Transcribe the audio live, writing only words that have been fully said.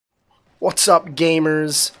What's up,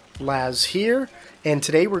 gamers? Laz here, and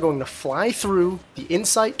today we're going to fly through the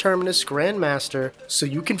Insight Terminus Grandmaster so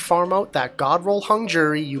you can farm out that god roll hung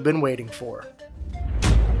jury you've been waiting for.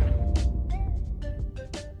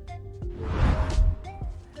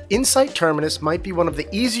 Insight Terminus might be one of the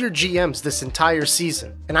easier GMs this entire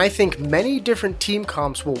season, and I think many different team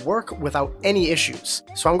comps will work without any issues,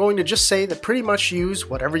 so I'm going to just say that pretty much use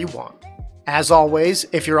whatever you want. As always,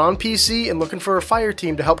 if you're on PC and looking for a fire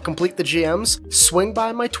team to help complete the GMs, swing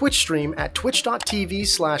by my Twitch stream at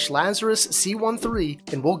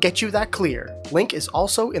twitch.tv/LazarusC13 and we'll get you that clear. Link is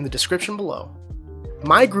also in the description below.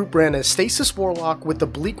 My group ran as Stasis Warlock with the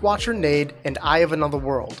Bleak Watcher Nade and Eye of Another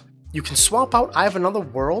World. You can swap out Eye of Another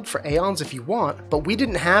World for Aeons if you want, but we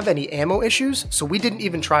didn't have any ammo issues, so we didn't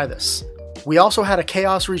even try this. We also had a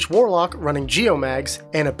Chaos Reach Warlock running Geomags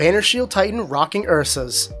and a Banner Shield Titan rocking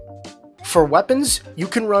Ursas. For weapons, you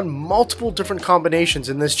can run multiple different combinations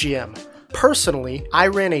in this GM. Personally, I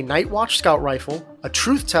ran a Night Watch Scout Rifle, a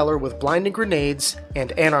Truth Teller with Blinding Grenades,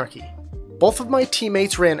 and Anarchy. Both of my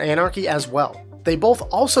teammates ran Anarchy as well. They both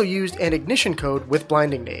also used an Ignition Code with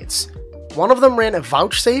Blinding Nades. One of them ran a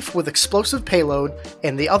Vouchsafe with Explosive Payload,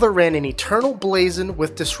 and the other ran an Eternal Blazon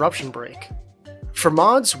with Disruption Break. For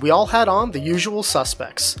mods, we all had on the usual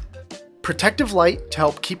suspects. Protective Light to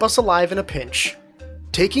help keep us alive in a pinch.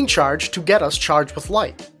 Taking Charge to get us charged with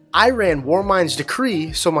light. I ran Warmind's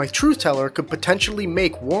Decree so my Truth Teller could potentially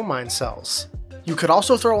make Warmind cells. You could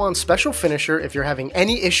also throw on Special Finisher if you're having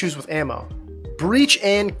any issues with ammo. Breach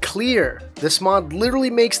and Clear. This mod literally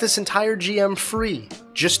makes this entire GM free.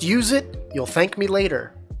 Just use it, you'll thank me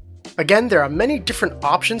later. Again, there are many different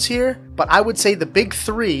options here, but I would say the big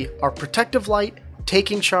three are Protective Light,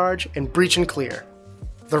 Taking Charge, and Breach and Clear.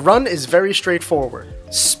 The run is very straightforward.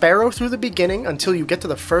 Sparrow through the beginning until you get to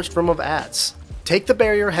the first room of adds. Take the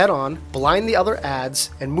barrier head on, blind the other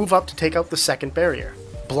adds, and move up to take out the second barrier.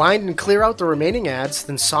 Blind and clear out the remaining adds,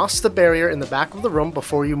 then sauce the barrier in the back of the room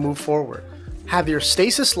before you move forward. Have your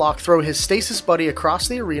Stasis Lock throw his Stasis Buddy across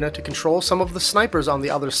the arena to control some of the snipers on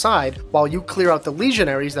the other side while you clear out the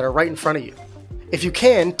Legionaries that are right in front of you. If you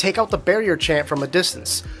can, take out the barrier chant from a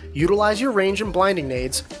distance. Utilize your range and blinding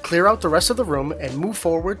nades, clear out the rest of the room, and move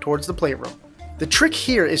forward towards the plate room. The trick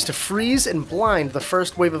here is to freeze and blind the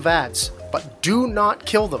first wave of adds, but do not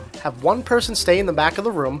kill them. Have one person stay in the back of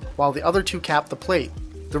the room while the other two cap the plate.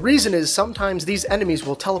 The reason is sometimes these enemies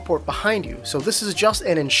will teleport behind you, so this is just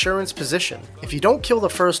an insurance position. If you don't kill the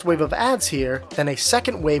first wave of adds here, then a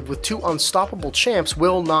second wave with two unstoppable champs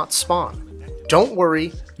will not spawn. Don't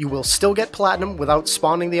worry, you will still get platinum without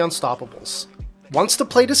spawning the unstoppables. Once the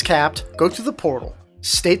plate is capped, go to the portal.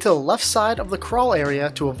 Stay to the left side of the crawl area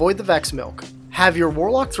to avoid the Vex Milk. Have your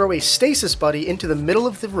Warlock throw a Stasis Buddy into the middle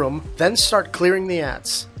of the room, then start clearing the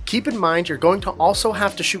adds. Keep in mind you're going to also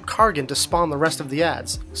have to shoot Kargan to spawn the rest of the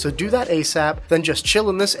adds, so do that ASAP, then just chill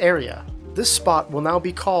in this area. This spot will now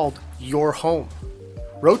be called your home.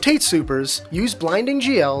 Rotate supers, use blinding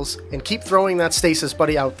GLs, and keep throwing that Stasis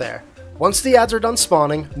Buddy out there. Once the adds are done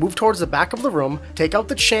spawning, move towards the back of the room, take out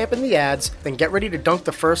the champ and the adds, then get ready to dunk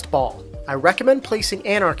the first ball. I recommend placing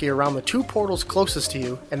Anarchy around the two portals closest to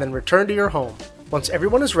you, and then return to your home. Once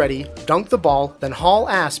everyone is ready, dunk the ball, then haul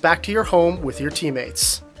ass back to your home with your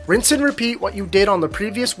teammates. Rinse and repeat what you did on the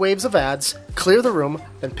previous waves of adds, clear the room,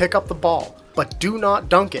 then pick up the ball. But do not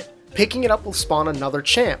dunk it. Picking it up will spawn another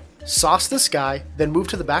champ. Sauce this guy, then move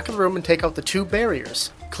to the back of the room and take out the two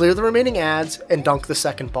barriers. Clear the remaining adds, and dunk the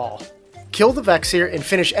second ball. Kill the Vex here and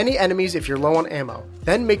finish any enemies if you're low on ammo.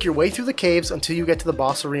 Then make your way through the caves until you get to the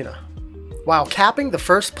boss arena. While capping the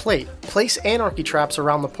first plate, place Anarchy traps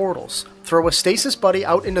around the portals. Throw a Stasis Buddy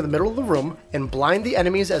out into the middle of the room and blind the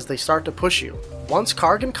enemies as they start to push you. Once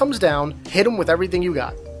Kargan comes down, hit him with everything you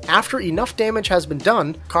got. After enough damage has been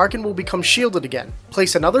done, Kargan will become shielded again.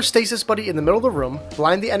 Place another Stasis Buddy in the middle of the room,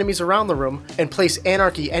 blind the enemies around the room, and place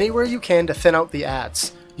Anarchy anywhere you can to thin out the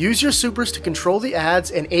adds. Use your supers to control the adds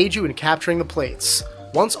and aid you in capturing the plates.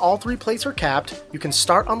 Once all three plates are capped, you can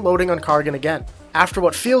start unloading on Kargan again. After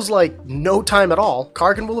what feels like no time at all,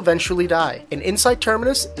 Kargan will eventually die, and Insight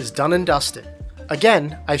Terminus is done and dusted.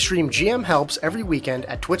 Again, I stream GM Helps every weekend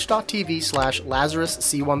at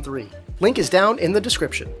twitch.tv/LazarusC13. Link is down in the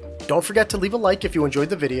description. Don't forget to leave a like if you enjoyed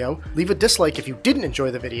the video, leave a dislike if you didn't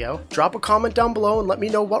enjoy the video, drop a comment down below and let me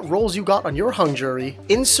know what rolls you got on your hung jury,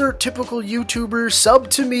 insert typical YouTuber sub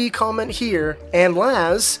to me comment here, and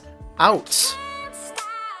Laz, out.